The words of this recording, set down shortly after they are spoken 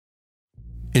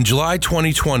In July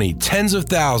 2020, tens of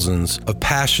thousands of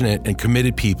passionate and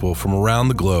committed people from around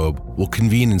the globe will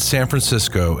convene in San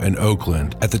Francisco and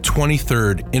Oakland at the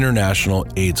 23rd International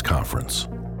AIDS Conference.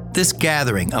 This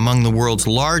gathering among the world's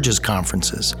largest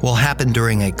conferences will happen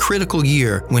during a critical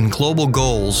year when global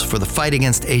goals for the fight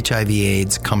against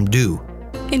HIV/AIDS come due.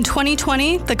 In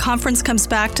 2020, the conference comes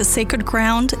back to sacred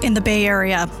ground in the Bay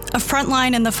Area, a front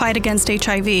line in the fight against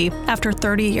HIV after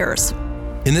 30 years.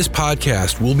 In this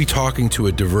podcast, we'll be talking to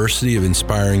a diversity of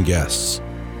inspiring guests.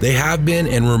 They have been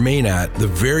and remain at the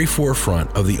very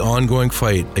forefront of the ongoing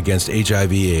fight against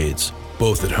HIV/AIDS,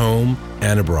 both at home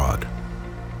and abroad.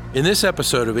 In this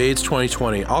episode of AIDS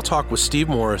 2020, I'll talk with Steve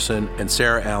Morrison and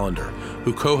Sarah Allender,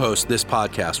 who co-host this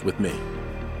podcast with me.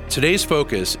 Today's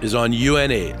focus is on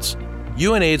UNAIDS.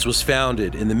 UNAIDS was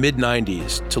founded in the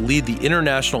mid-90s to lead the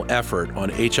international effort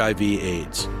on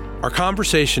HIV/AIDS. Our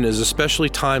conversation is especially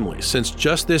timely since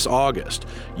just this August,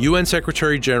 UN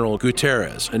Secretary General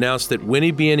Guterres announced that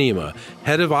Winnie Byanyima,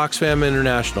 head of Oxfam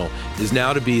International, is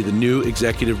now to be the new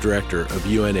executive director of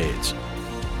UNAIDS.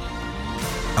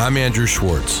 I'm Andrew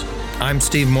Schwartz. I'm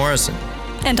Steve Morrison.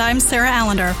 And I'm Sarah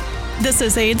Allender. This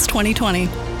is AIDS 2020.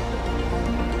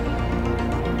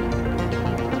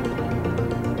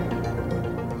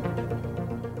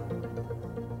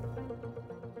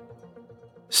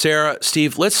 Sarah,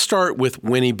 Steve, let's start with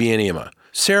Winnie Byanyima.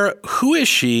 Sarah, who is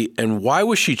she and why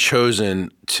was she chosen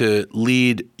to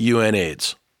lead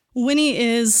UNAIDS? Winnie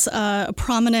is a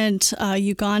prominent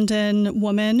Ugandan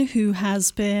woman who has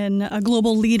been a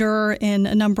global leader in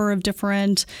a number of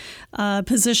different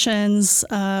positions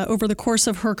over the course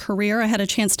of her career. I had a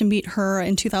chance to meet her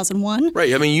in 2001.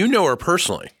 Right. I mean, you know her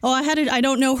personally. Oh, I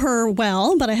don't know her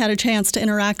well, but I had a chance to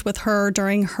interact with her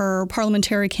during her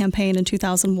parliamentary campaign in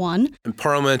 2001. And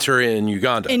parliamentary in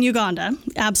Uganda. In Uganda,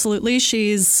 absolutely.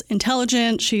 She's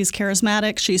intelligent, she's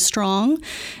charismatic, she's strong.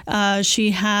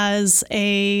 She has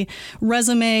a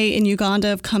resume in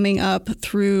Uganda of coming up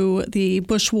through the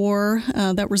Bush War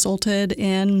that resulted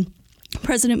in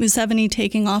President Museveni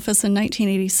taking office in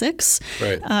 1986.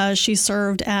 Right. She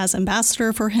served as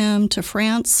ambassador for him to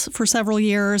France for several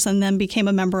years and then became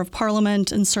a member of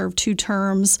parliament and served 2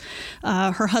 terms.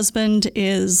 Her husband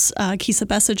is Kizza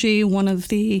Besigye, one of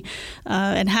the,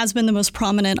 and has been the most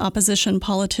prominent opposition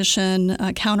politician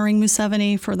countering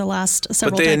Museveni for the last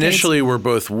several decades. But they initially were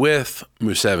both with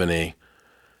Museveni.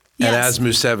 Yes. And as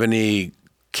Museveni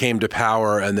came to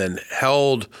power and then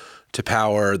held to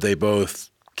power, they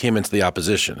both came into the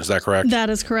opposition. Is that correct? That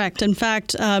is correct. In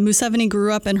fact, Museveni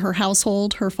grew up in her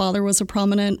household. Her father was a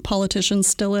prominent politician,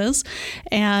 still is,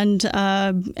 and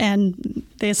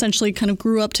they essentially kind of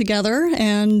grew up together.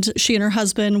 And she and her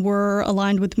husband were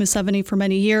aligned with Museveni for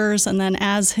many years. And then,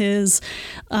 as his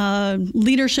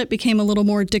leadership became a little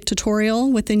more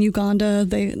dictatorial within Uganda,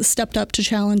 they stepped up to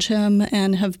challenge him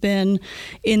and have been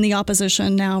in the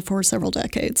opposition now for several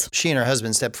decades. She and her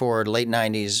husband stepped forward late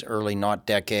 90s, early naught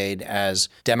decade as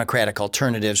democratic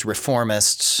alternatives,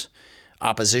 reformists,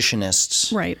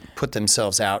 oppositionists, right, put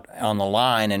themselves out on the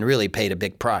line and really paid a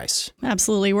big price.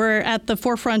 Absolutely. We're at the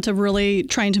forefront of really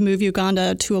trying to move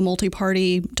Uganda to a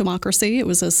multi-party democracy. It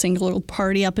was a single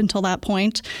party up until that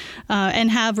point,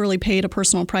 and have really paid a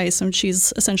personal price. And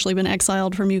she's essentially been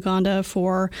exiled from Uganda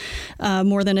for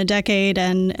more than a decade,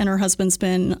 and her husband's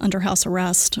been under house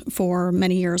arrest for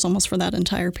many years, almost for that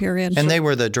entire period. And they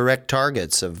were the direct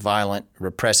targets of violent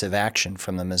repressive action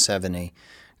from the Museveni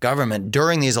government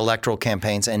during these electoral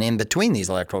campaigns, and in between these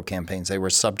electoral campaigns, they were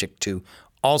subject to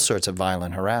all sorts of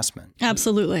violent harassment.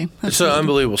 Absolutely. It's an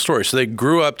unbelievable story. So they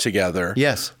grew up together.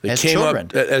 Yes, they as came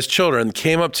children. As children,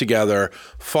 came up together,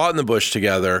 fought in the bush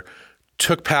together,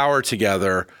 took power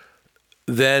together,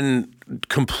 then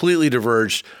completely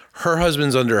diverged. Her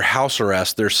husband's under house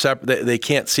arrest. They're separate. They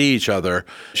can't see each other.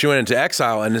 She went into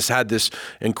exile and has had this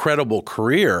incredible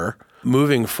career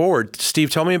moving forward. Steve,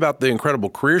 tell me about the incredible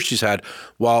career she's had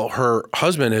while her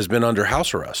husband has been under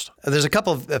house arrest. There's a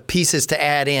couple of pieces to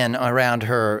add in around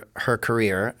her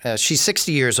career. She's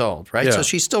 60 years old, right? Yeah. So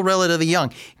she's still relatively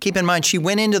young. Keep in mind, she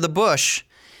went into the bush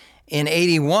in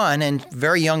 81 and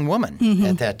very young woman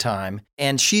at that time.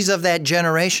 And she's of that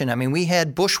generation. I mean, we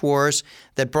had bush wars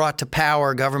that brought to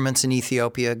power governments in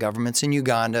Ethiopia, governments in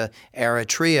Uganda,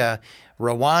 Eritrea,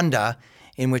 Rwanda,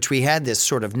 in which we had this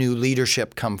sort of new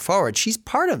leadership come forward. She's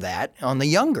part of that on the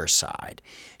younger side.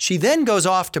 She then goes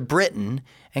off to Britain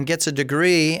and gets a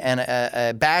degree and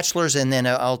a bachelor's and then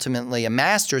ultimately a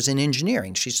master's in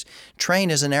engineering. She's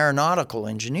trained as an aeronautical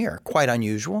engineer, quite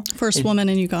unusual. First woman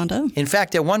in Uganda. In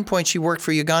fact, at one point she worked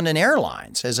for Ugandan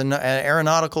Airlines as an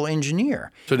aeronautical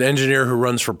engineer. So an engineer who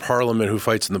runs for parliament who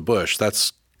fights in the bush,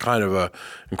 that's kind of a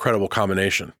incredible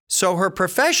combination. So her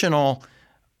professional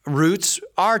roots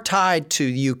are tied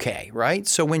to UK, right?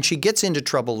 So when she gets into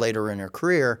trouble later in her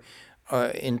career,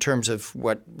 in terms of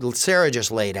what Sarah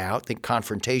just laid out, the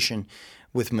confrontation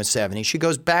with Museveni, she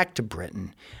goes back to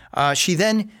Britain. She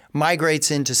then migrates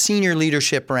into senior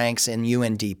leadership ranks in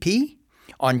UNDP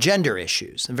on gender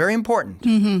issues. Very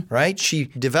important, right? She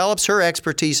develops her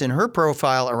expertise and her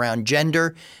profile around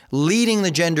gender, leading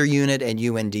the gender unit at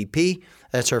UNDP.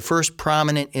 That's her first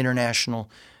prominent international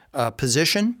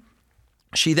position.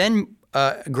 She then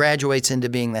graduates into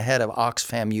being the head of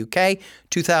Oxfam UK,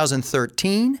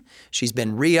 2013. She's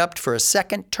been re-upped for a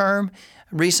second term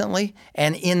recently,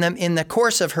 and in the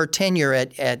course of her tenure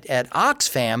at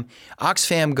Oxfam,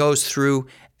 Oxfam goes through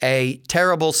a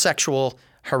terrible sexual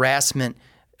harassment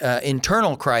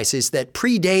internal crisis that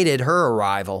predated her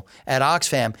arrival at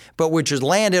Oxfam, but which was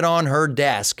landed on her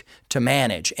desk to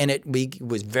manage. And it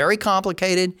was very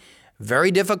complicated,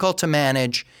 very difficult to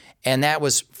manage, and that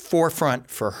was forefront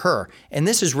for her. And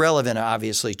this is relevant,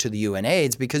 obviously, to the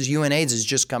UNAIDS because UNAIDS is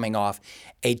just coming off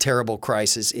a terrible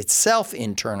crisis itself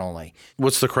internally.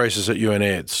 What's the crisis at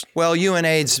UNAIDS? Well,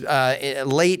 UNAIDS,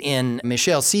 late in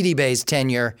Michel Sidibé's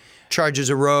tenure,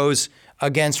 charges arose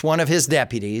against one of his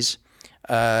deputies,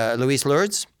 Louise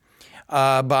Lourdes,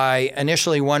 by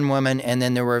initially one woman, and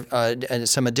then there were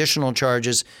some additional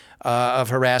charges of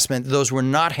harassment. Those were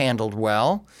not handled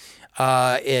well.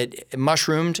 It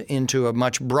mushroomed into a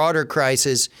much broader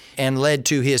crisis and led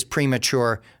to his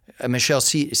premature, Michel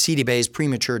Sidibé's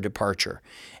premature departure.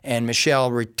 And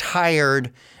Michel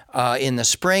retired in the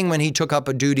spring when he took up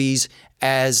duties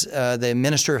as the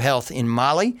Minister of Health in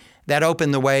Mali. That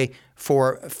opened the way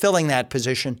for filling that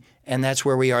position. And that's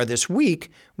where we are this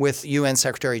week with UN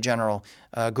Secretary General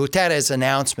Guterres'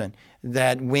 announcement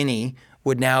that Winnie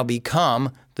would now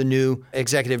become the new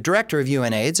executive director of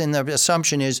UNAIDS. And the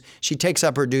assumption is she takes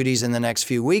up her duties in the next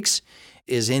few weeks,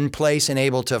 is in place and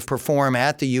able to perform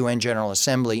at the UN General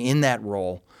Assembly in that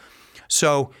role.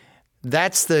 So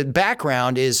that's the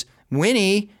background is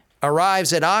Winnie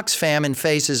arrives at Oxfam and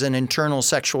faces an internal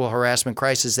sexual harassment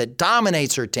crisis that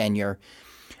dominates her tenure.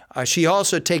 She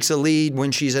also takes a lead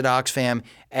when she's at Oxfam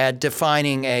at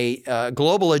defining a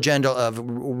global agenda of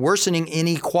worsening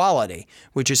inequality,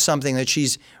 which is something that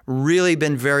she's really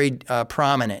been very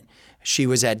prominent. She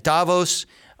was at Davos.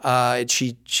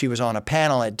 She was on a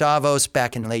panel at Davos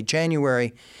back in late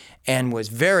January and was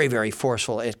very, very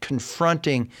forceful at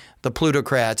confronting the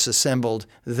plutocrats assembled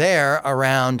there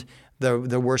around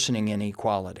the worsening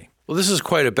inequality. Well, this is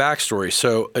quite a backstory.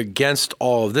 So against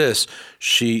all of this,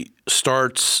 she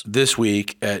starts this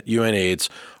week at UNAIDS.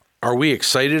 Are we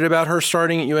excited about her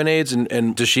starting at UNAIDS?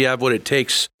 And does she have what it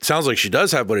takes? It sounds like she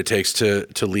does have what it takes to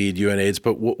lead UNAIDS,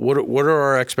 but what are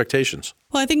our expectations?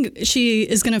 Well, I think she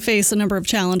is going to face a number of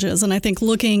challenges. And I think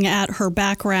looking at her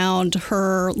background,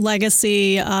 her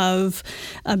legacy of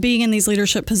being in these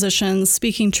leadership positions,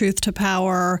 speaking truth to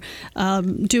power,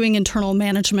 doing internal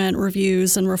management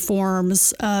reviews and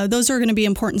reforms, those are going to be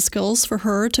important skills for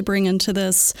her to bring into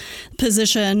this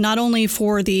position, not only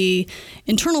for the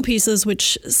internal pieces,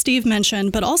 which Steve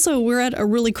mentioned, but also we're at a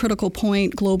really critical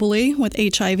point globally with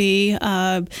HIV.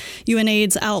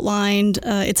 UNAIDS outlined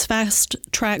its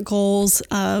fast-track goals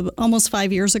almost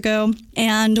 5 years ago,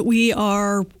 and we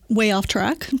are way off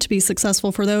track to be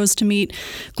successful for those to meet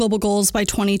global goals by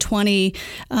 2020.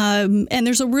 And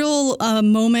there's a real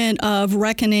moment of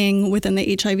reckoning within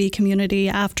the HIV community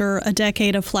after a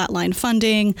decade of flatline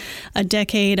funding, a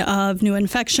decade of new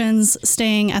infections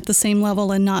staying at the same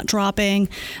level and not dropping.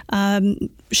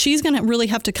 She's going to really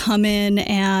have to come in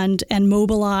and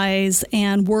mobilize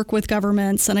and work with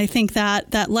governments. And I think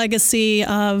that legacy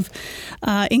of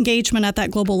engagement at that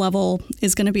global level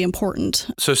is going to be important.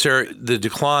 So, Sarah, the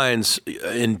declines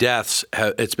in deaths,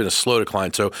 it's been a slow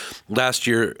decline. So last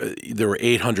year, there were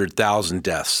 800,000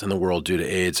 deaths in the world due to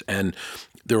AIDS, and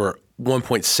there were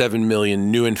 1.7 million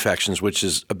new infections, which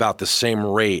is about the same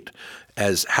rate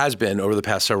as has been over the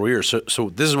past several years. So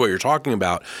this is what you're talking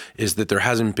about, is that there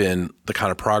hasn't been the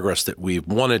kind of progress that we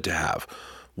wanted to have.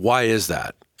 Why is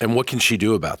that? And what can she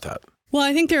do about that? Well,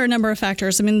 I think there are a number of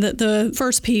factors. I mean, the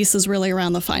first piece is really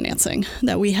around the financing,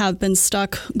 that we have been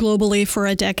stuck globally for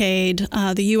a decade.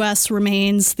 The U.S.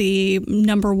 remains the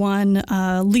number one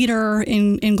leader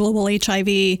in global HIV.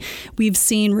 We've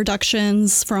seen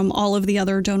reductions from all of the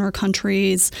other donor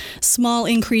countries, small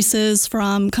increases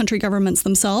from country governments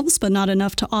themselves, but not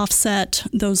enough to offset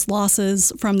those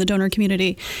losses from the donor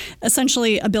community.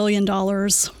 Essentially, $1 billion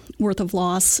worth of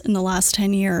loss in the last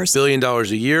 10 years. $1 billion a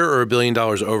year or $1 billion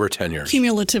over 10 years?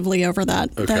 Cumulatively over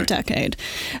that decade.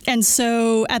 And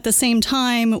so at the same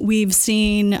time, we've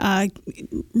seen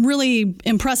really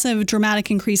impressive,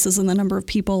 dramatic increases in the number of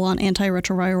people on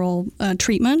antiretroviral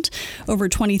treatment, over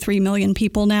 23 million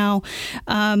people now.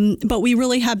 But we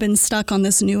really have been stuck on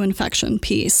this new infection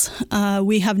piece.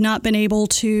 We have not been able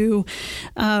to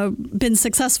been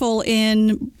successful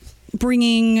in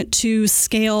bringing to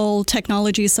scale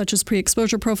technologies such as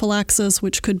pre-exposure prophylaxis,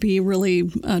 which could be really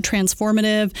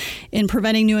transformative in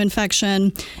preventing new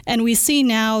infection. And we see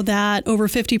now that over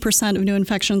 50% of new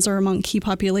infections are among key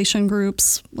population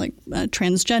groups like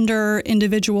transgender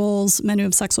individuals, men who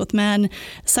have sex with men,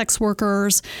 sex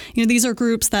workers. These are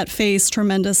groups that face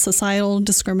tremendous societal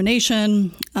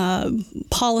discrimination,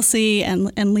 policy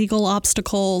and legal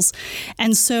obstacles.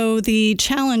 And so the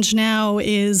challenge now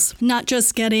is not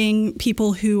just getting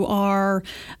people who are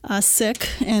sick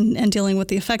and dealing with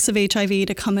the effects of HIV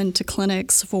to come into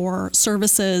clinics for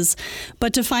services,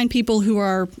 but to find people who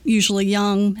are usually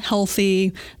young,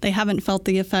 healthy, they haven't felt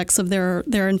the effects of their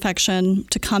infection,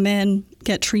 to come in,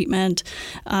 get treatment,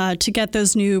 to get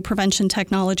those new prevention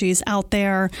technologies out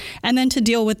there, and then to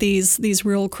deal with these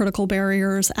real critical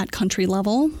barriers at country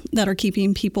level that are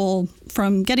keeping people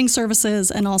from getting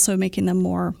services and also making them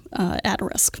more at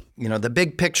risk. The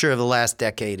big picture of the last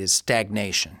decade is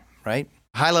stagnation, right?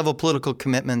 High-level political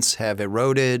commitments have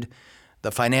eroded.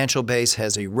 The financial base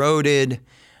has eroded.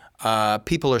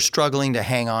 People are struggling to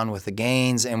hang on with the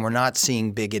gains, and we're not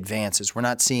seeing big advances. We're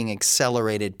not seeing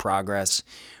accelerated progress.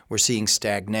 We're seeing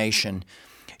stagnation.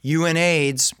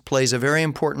 UNAIDS plays a very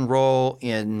important role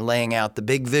in laying out the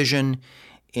big vision,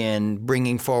 in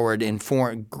bringing forward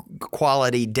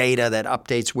quality data that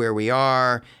updates where we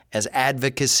are, as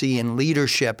advocacy and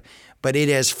leadership, but it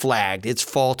has flagged, it's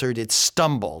faltered, it's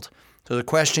stumbled. So the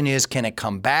question is, can it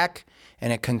come back?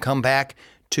 And it can come back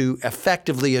to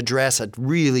effectively address a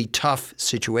really tough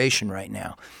situation right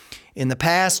now. In the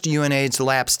past, UNAIDS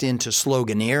lapsed into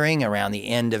sloganeering around the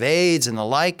end of AIDS and the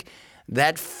like.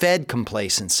 That fed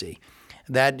complacency.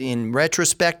 That, in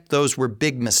retrospect, those were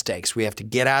big mistakes. We have to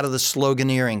get out of the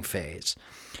sloganeering phase.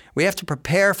 We have to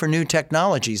prepare for new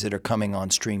technologies that are coming on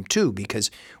stream too, because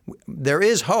there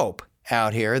is hope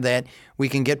out here that we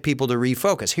can get people to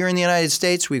refocus. Here in the United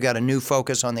States, we've got a new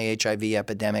focus on the HIV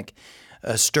epidemic,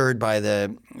 stirred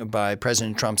by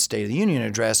President Trump's State of the Union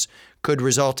address, could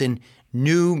result in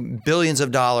new billions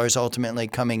of dollars ultimately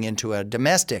coming into a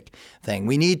domestic thing.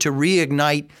 We need to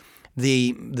reignite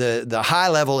the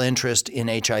high-level interest in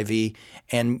HIV,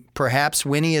 and perhaps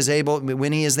Winnie is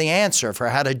the answer for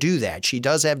how to do that. She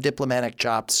does have diplomatic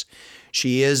chops.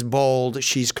 She is bold.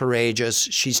 She's courageous.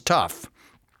 She's tough.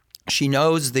 She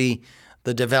knows the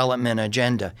development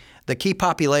agenda. The key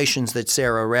populations that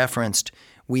Sarah referenced,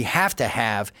 we have to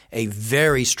have a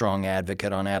very strong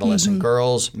advocate on adolescent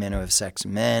girls, men who have sex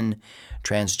with men,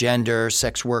 transgender,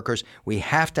 sex workers. We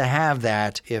have to have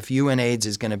that if UNAIDS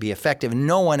is going to be effective.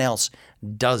 No one else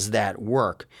does that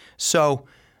work. So,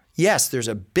 yes, there's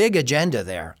a big agenda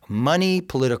there. Money,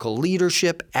 political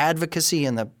leadership, advocacy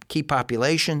in the key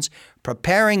populations,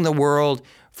 preparing the world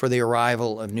for the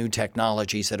arrival of new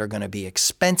technologies that are going to be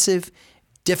expensive,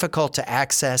 difficult to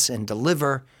access and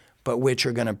deliver, but which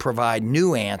are going to provide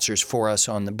new answers for us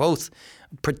on the both,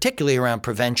 particularly around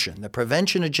prevention. The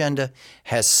prevention agenda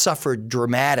has suffered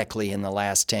dramatically in the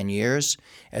last 10 years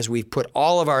as we've put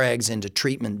all of our eggs into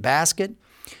treatment basket.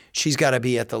 She's got to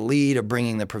be at the lead of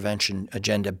bringing the prevention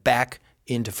agenda back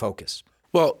into focus.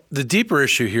 Well, the deeper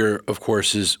issue here, of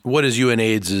course, is what is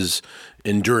UNAIDS's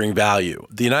enduring value?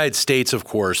 The United States, of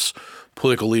course,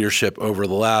 political leadership over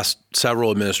the last several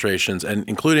administrations, and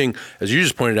including, as you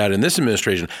just pointed out, in this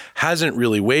administration, hasn't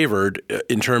really wavered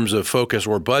in terms of focus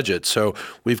or budget. So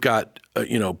we've got,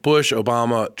 Bush,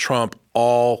 Obama, Trump,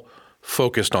 all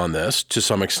focused on this to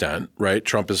some extent, right?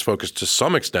 Trump is focused to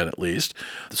some extent, at least.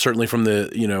 Certainly from the,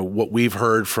 what we've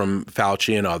heard from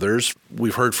Fauci and others.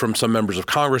 We've heard from some members of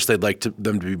Congress they'd like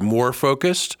them to be more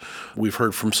focused. We've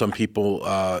heard from some people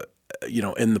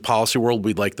in the policy world,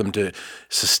 we'd like them to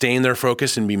sustain their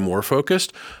focus and be more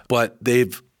focused, but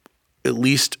they've at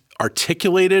least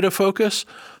articulated a focus.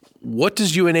 What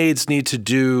does UNAIDS need to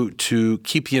do to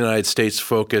keep the United States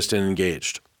focused and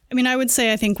engaged? I would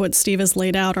say I think what Steve has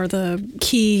laid out are the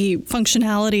key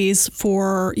functionalities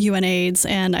for UNAIDS,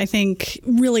 and I think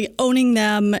really owning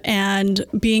them and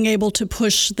being able to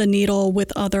push the needle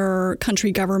with other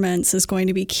country governments is going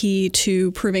to be key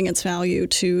to proving its value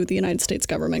to the United States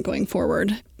government going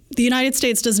forward. the United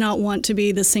States does not want to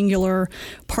be the singular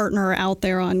partner out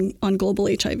there on global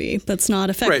HIV. That's not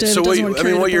effective. Right.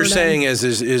 So what you're saying is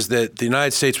that the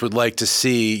United States would like to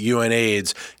see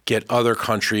UNAIDS get other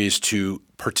countries to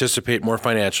participate more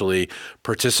financially,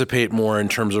 participate more in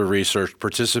terms of research,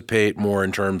 participate more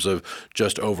in terms of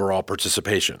just overall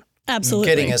participation. Absolutely.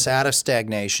 Getting us out of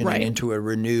stagnation Right. and into a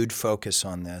renewed focus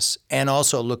on this, and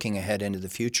also looking ahead into the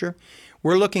future.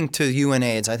 We're looking to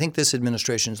UNAIDS. I think this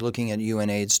administration is looking at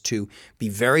UNAIDS to be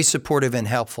very supportive and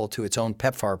helpful to its own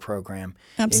PEPFAR program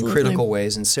Absolutely. in critical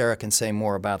ways, and Sarah can say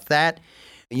more about that.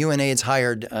 UNAIDS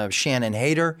hired Shannon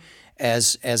Hayter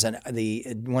as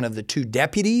one of the two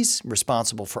deputies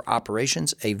responsible for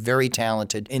operations, a very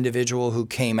talented individual who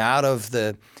came out of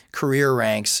the career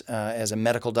ranks as a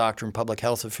medical doctor and public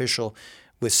health official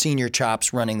with senior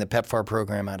chops running the PEPFAR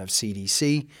program out of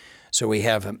CDC. So we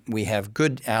have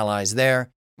good allies there.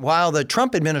 While the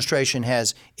Trump administration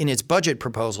has, in its budget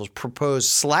proposals, proposed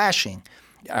slashing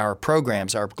our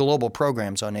programs, our global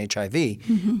programs on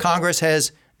HIV, Congress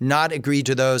has not agreed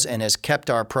to those and has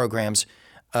kept our programs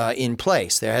in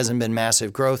place. There hasn't been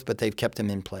massive growth, but they've kept them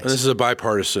in place. And this is a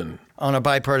bipartisan. On a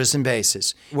bipartisan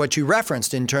basis. What you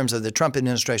referenced in terms of the Trump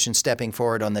administration stepping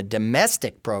forward on the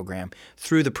domestic program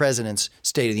through the president's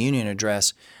State of the Union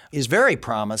address is very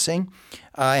promising.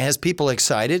 It has people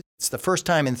excited. It's the first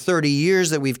time in 30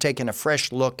 years that we've taken a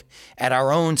fresh look at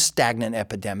our own stagnant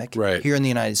epidemic here in the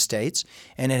United States,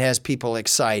 and it has people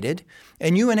excited.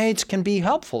 And UNAIDS can be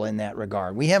helpful in that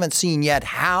regard. We haven't seen yet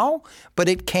how, but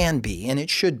it can be, and it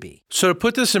should be. So to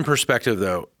put this in perspective,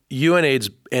 though, UNAIDS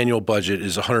annual budget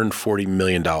is $140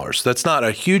 million. That's not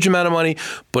a huge amount of money,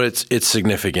 but it's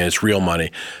significant. It's real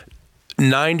money.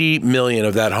 90 million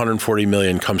of that 140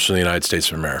 million comes from the United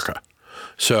States of America.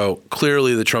 So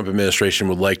clearly the Trump administration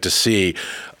would like to see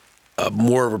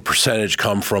more of a percentage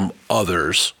come from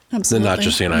others than not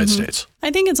just the United States. I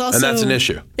think it's also— And that's an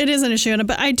issue. It is an issue.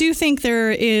 But I do think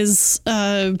there is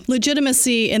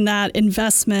legitimacy in that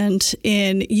investment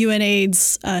in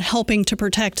UNAIDS helping to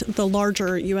protect the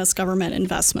larger U.S. government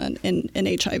investment in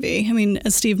HIV. I mean,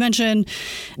 as Steve mentioned,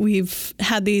 we've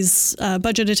had these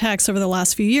budget attacks over the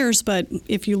last few years. But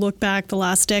if you look back the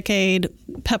last decade,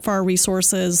 PEPFAR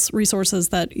resources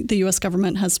that the U.S.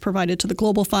 government has provided to the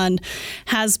Global Fund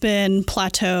has been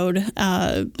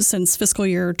plateaued since fiscal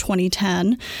year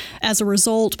 2010. As a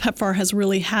result, PEPFAR has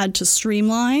really had to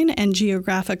streamline and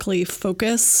geographically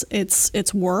focus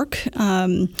its work.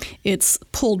 It's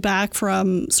pulled back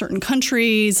from certain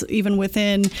countries, even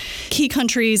within key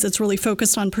countries. It's really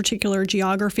focused on particular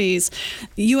geographies.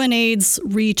 UNAIDS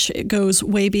reach goes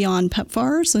way beyond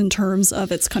PEPFAR's in terms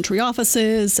of its country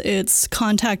offices, its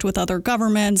contact with other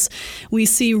governments. We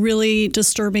see really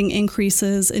disturbing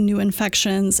increases in new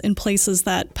infections in places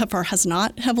that PEPFAR has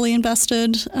not heavily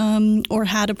invested or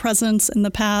had a presence in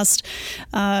the past,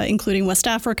 including West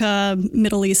Africa,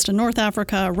 Middle East and North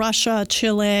Africa, Russia,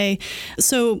 Chile.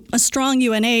 So a strong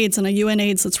UNAIDS and a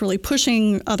UNAIDS that's really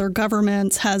pushing other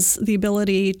governments has the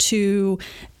ability to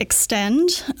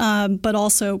extend, but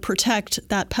also protect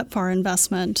that PEPFAR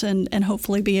investment and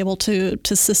hopefully be able to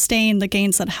sustain the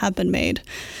gains that have been made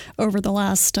over the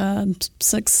last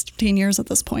 16 years at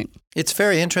this point. It's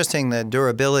very interesting, the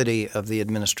durability of the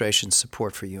administration's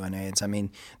support for UNAIDS. I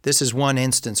mean, this is one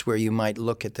instance where you might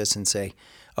look at this and say,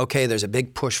 okay, there's a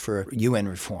big push for UN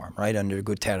reform, right, under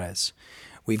Guterres.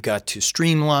 We've got to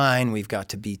streamline, we've got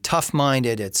to be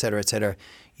tough-minded, et cetera, et cetera.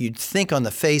 You'd think on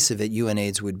the face of it,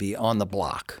 UNAIDS would be on the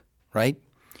block, right,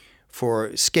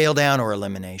 for scale down or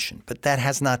elimination. But that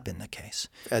has not been the case.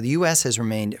 The U.S. has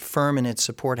remained firm in its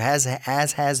support, as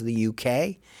has the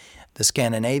U.K., the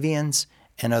Scandinavians,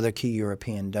 and other key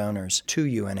European donors to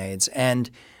UNAIDS. And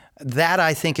that,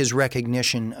 I think, is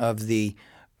recognition of the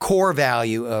core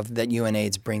value that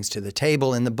UNAIDS brings to the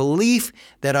table, and the belief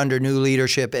that under new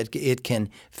leadership it can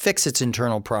fix its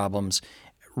internal problems,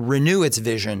 renew its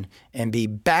vision, and be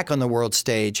back on the world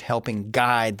stage helping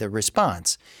guide the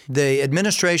response. The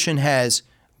administration has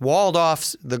walled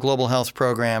off the global health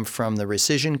program from the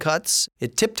rescission cuts.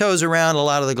 It tiptoes around a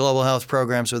lot of the global health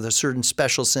programs with a certain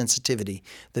special sensitivity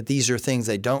that these are things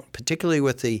they don't, particularly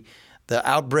with the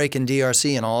outbreak in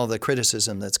DRC and all of the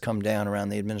criticism that's come down around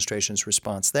the administration's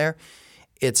response there.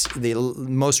 It's the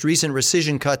most recent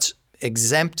rescission cuts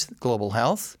exempt global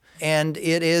health, and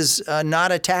it is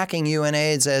not attacking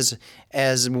UNAIDS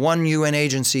as one UN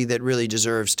agency that really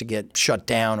deserves to get shut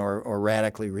down or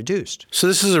radically reduced. So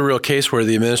this is a real case where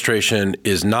the administration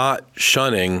is not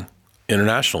shunning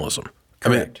internationalism.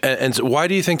 Correct. I mean, and so why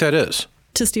do you think that is?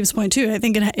 to Steve's point, too, I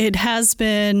think it has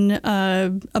been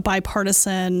a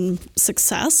bipartisan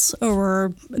success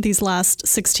over these last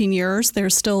 16 years. There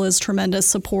still is tremendous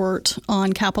support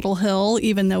on Capitol Hill,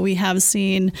 even though we have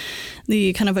seen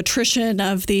the kind of attrition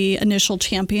of the initial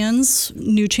champions.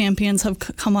 New champions have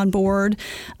come on board.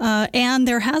 And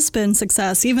there has been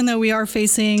success, even though we are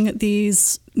facing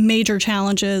these major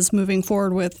challenges moving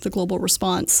forward with the global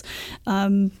response.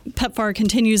 PEPFAR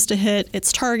continues to hit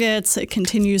its targets. It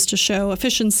continues to show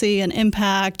efficiency and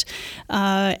impact,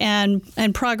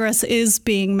 and progress is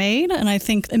being made. And I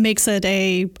think it makes it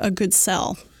a good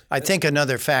sell. I think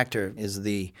another factor is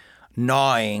the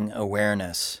gnawing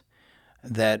awareness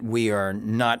that we are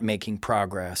not making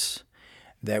progress,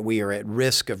 that we are at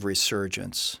risk of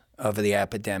resurgence of the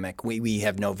epidemic. We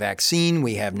have no vaccine.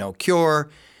 We have no cure.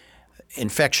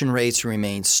 Infection rates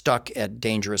remain stuck at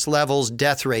dangerous levels.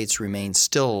 Death rates remain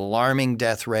still alarming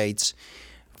death rates.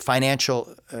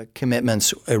 Financial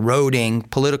commitments eroding,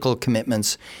 political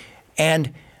commitments.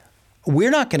 And we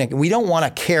don't want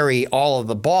to carry all of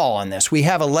the ball on this. We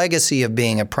have a legacy of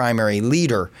being a primary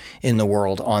leader in the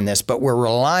world on this, but we're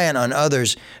reliant on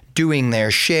others doing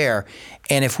their share.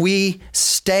 And if we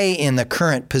stay in the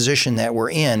current position that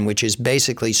we're in, which is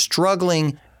basically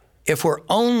struggling, if we're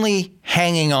only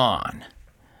hanging on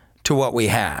to what we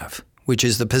have, which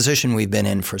is the position we've been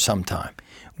in for some time,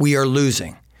 we are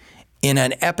losing. In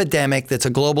an epidemic that's a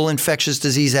global infectious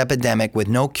disease epidemic with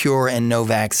no cure and no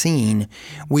vaccine,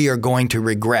 we are going to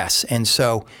regress. And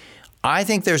so I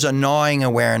think there's a gnawing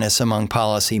awareness among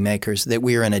policymakers that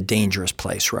we are in a dangerous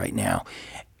place right now,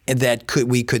 that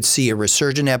we could see a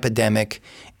resurgent epidemic.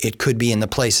 It could be in the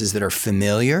places that are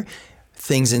familiar.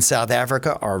 Things in South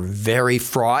Africa are very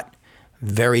fraught,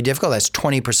 very difficult. That's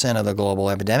 20% of the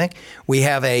global epidemic. We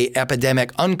have an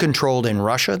epidemic uncontrolled in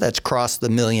Russia that's crossed the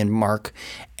 1 million mark,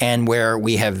 and where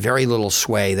we have very little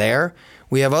sway there.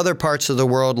 We have other parts of the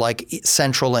world like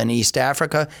Central and East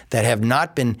Africa that have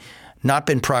not been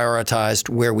prioritized,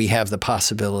 where we have the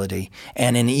possibility.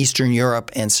 And in Eastern Europe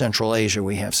and Central Asia,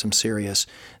 we have some serious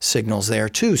signals there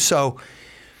too. So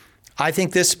I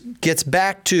think this gets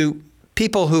back to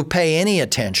people who pay any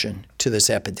attention to this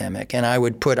epidemic. And I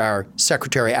would put our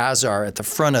Secretary Azar at the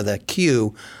front of the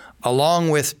queue, along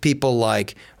with people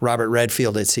like Robert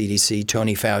Redfield at CDC,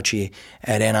 Tony Fauci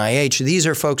at NIH. These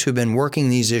are folks who've been working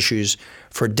these issues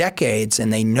for decades,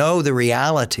 and they know the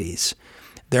realities.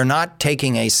 They're not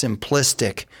taking a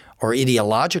simplistic or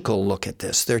ideological look at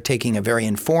this. They're taking a very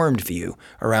informed view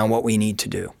around what we need to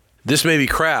do. This may be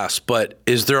crass, but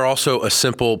is there also a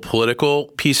simple political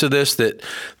piece of this, that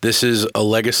this is a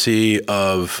legacy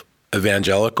of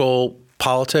evangelical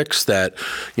politics, that,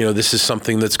 this is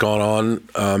something that's gone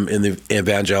on in the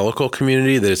evangelical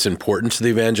community, that it's important to the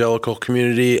evangelical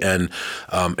community, and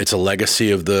it's a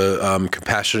legacy of the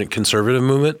compassionate conservative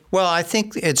movement? Well, I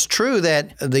think it's true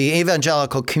that the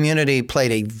evangelical community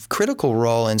played a critical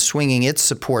role in swinging its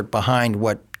support behind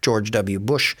what George W.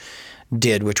 Bush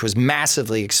did, which was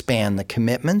massively expand the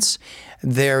commitments.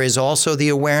 There is also the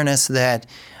awareness that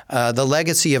the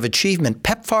legacy of achievement.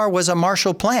 PEPFAR was a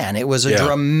Marshall Plan. It was a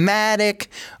dramatic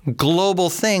global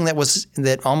thing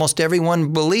that almost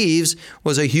everyone believes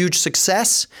was a huge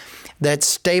success, that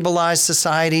stabilized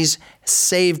societies,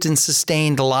 saved and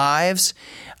sustained lives,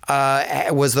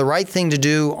 was the right thing to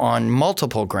do on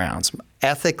multiple grounds.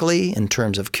 Ethically, in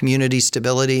terms of community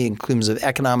stability, in terms of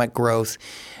economic growth,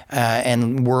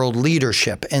 and world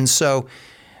leadership. And so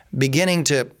beginning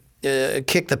to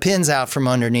kick the pins out from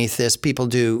underneath this, people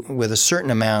do with a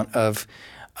certain amount of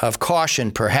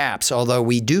caution, perhaps, although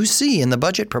we do see in the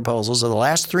budget proposals of the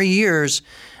last 3 years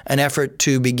an effort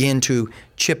to begin to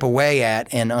chip away at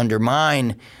and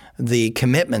undermine the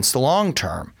commitments, the long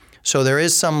term. So there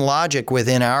is some logic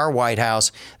within our White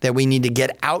House that we need to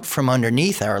get out from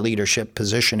underneath our leadership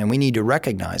position, and we need to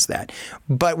recognize that.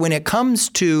 But when it comes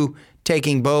to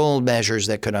taking bold measures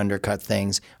that could undercut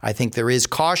things, I think there is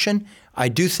caution. I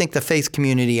do think the faith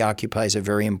community occupies a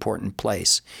very important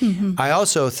place. Mm-hmm. I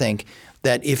also think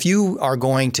that if you are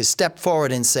going to step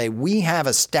forward and say, we have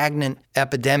a stagnant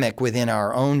epidemic within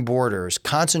our own borders,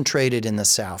 concentrated in the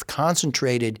South,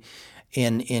 concentrated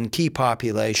in key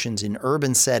populations, in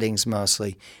urban settings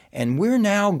mostly, and we're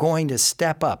now going to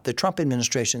step up, the Trump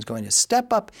administration is going to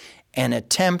step up and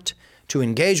attempt to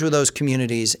engage with those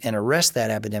communities and arrest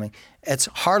that epidemic, it's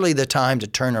hardly the time to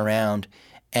turn around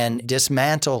and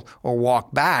dismantle or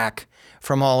walk back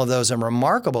from all of those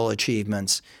remarkable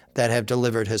achievements that have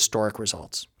delivered historic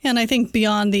results. And I think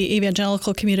beyond the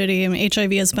evangelical community,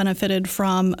 HIV has benefited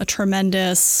from a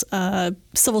tremendous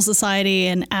civil society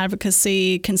and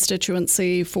advocacy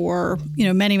constituency for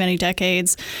many, many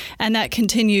decades. And that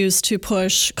continues to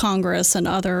push Congress and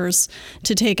others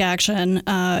to take action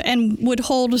and would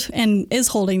hold and is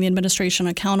holding the administration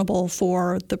accountable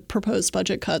for the proposed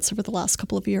budget cuts over the last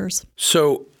couple of years.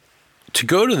 So to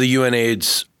go to the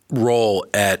UNAIDS role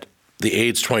at the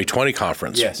AIDS 2020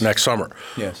 conference next summer.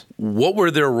 Yes. What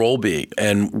would their role be,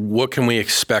 and what can we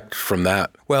expect from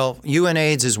that? Well,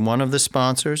 UNAIDS is one of the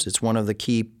sponsors. It's one of the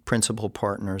key principal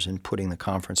partners in putting the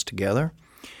conference together.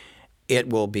 It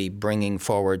will be bringing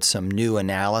forward some new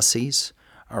analyses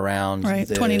around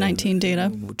the 2019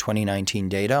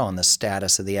 data on the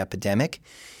status of the epidemic.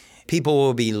 People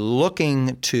will be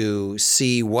looking to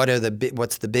see what's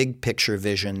the big picture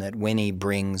vision that Winnie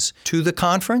brings to the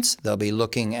conference. They'll be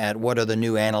looking at what are the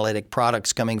new analytic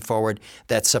products coming forward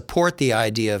that support the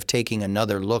idea of taking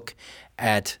another look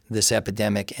at this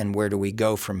epidemic and where do we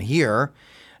go from here.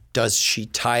 Does she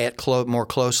tie it more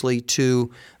closely to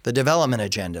the development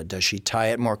agenda? Does she tie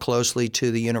it more closely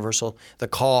to the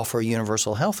call for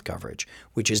universal health coverage,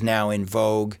 which is now in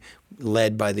vogue,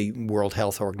 led by the World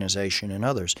Health Organization and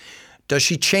others? Does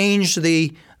she change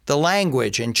the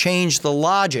language and change the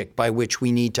logic by which we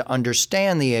need to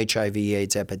understand the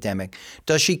HIV/AIDS epidemic?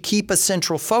 Does she keep a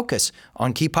central focus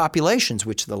on key populations,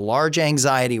 which the large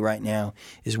anxiety right now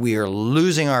is we are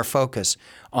losing our focus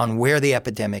on where the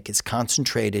epidemic is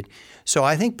concentrated. So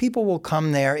I think people will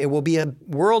come there. It will be a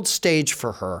world stage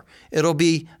for her. It'll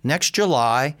be next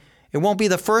July. It won't be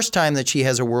the first time that she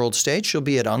has a world stage. She'll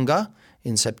be at UNGA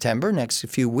in September, next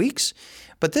few weeks.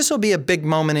 But this will be a big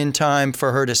moment in time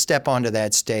for her to step onto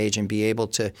that stage and be able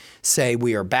to say,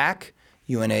 we are back.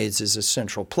 UNAIDS is a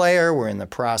central player. We're in the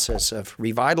process of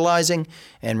revitalizing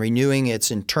and renewing its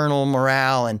internal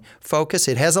morale and focus.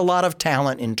 It has a lot of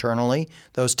talent internally.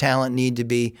 Those talent need to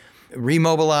be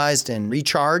remobilized and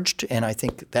recharged, and I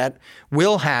think that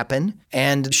will happen,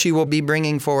 and she will be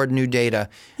bringing forward new data.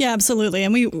 Yeah, absolutely.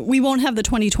 And we won't have the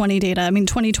 2020 data. I mean,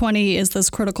 2020 is this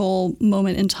critical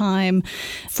moment in time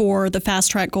for the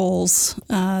fast track goals.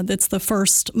 That's the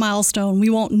first milestone. We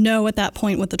won't know at that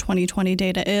point what the 2020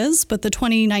 data is, but the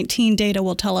 2019 data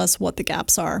will tell us what the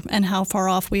gaps are and how far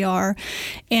off we are.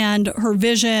 And her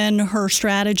vision, her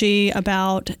strategy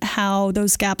about how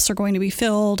those gaps are going to be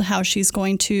filled, how she's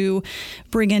going to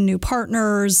bring in new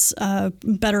partners,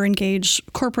 better engage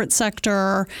corporate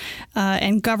sector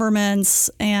and governments,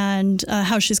 and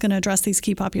how she's going to address these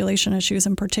key population issues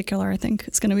in particular, I think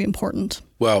is going to be important.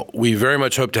 Well, we very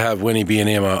much hope to have Winnie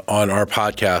Byanyima on our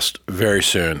podcast very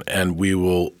soon, and we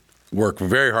will work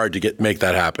very hard to make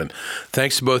that happen.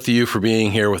 Thanks to both of you for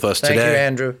being here with us today. Thank you,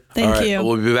 Andrew. Thank you.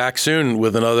 We'll be back soon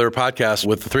with another podcast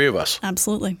with the three of us.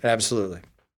 Absolutely. Absolutely.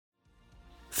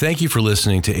 Thank you for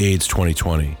listening to AIDS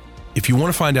 2020. If you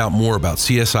want to find out more about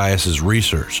CSIS's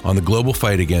research on the global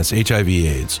fight against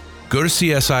HIV/AIDS, go to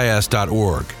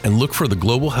csis.org and look for the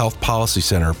Global Health Policy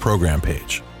Center program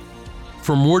page.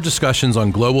 For more discussions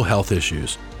on global health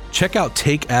issues, check out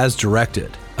Take As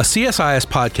Directed, a CSIS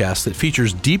podcast that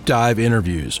features deep dive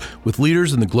interviews with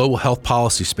leaders in the global health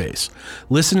policy space.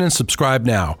 Listen and subscribe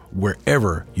now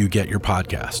wherever you get your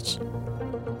podcasts.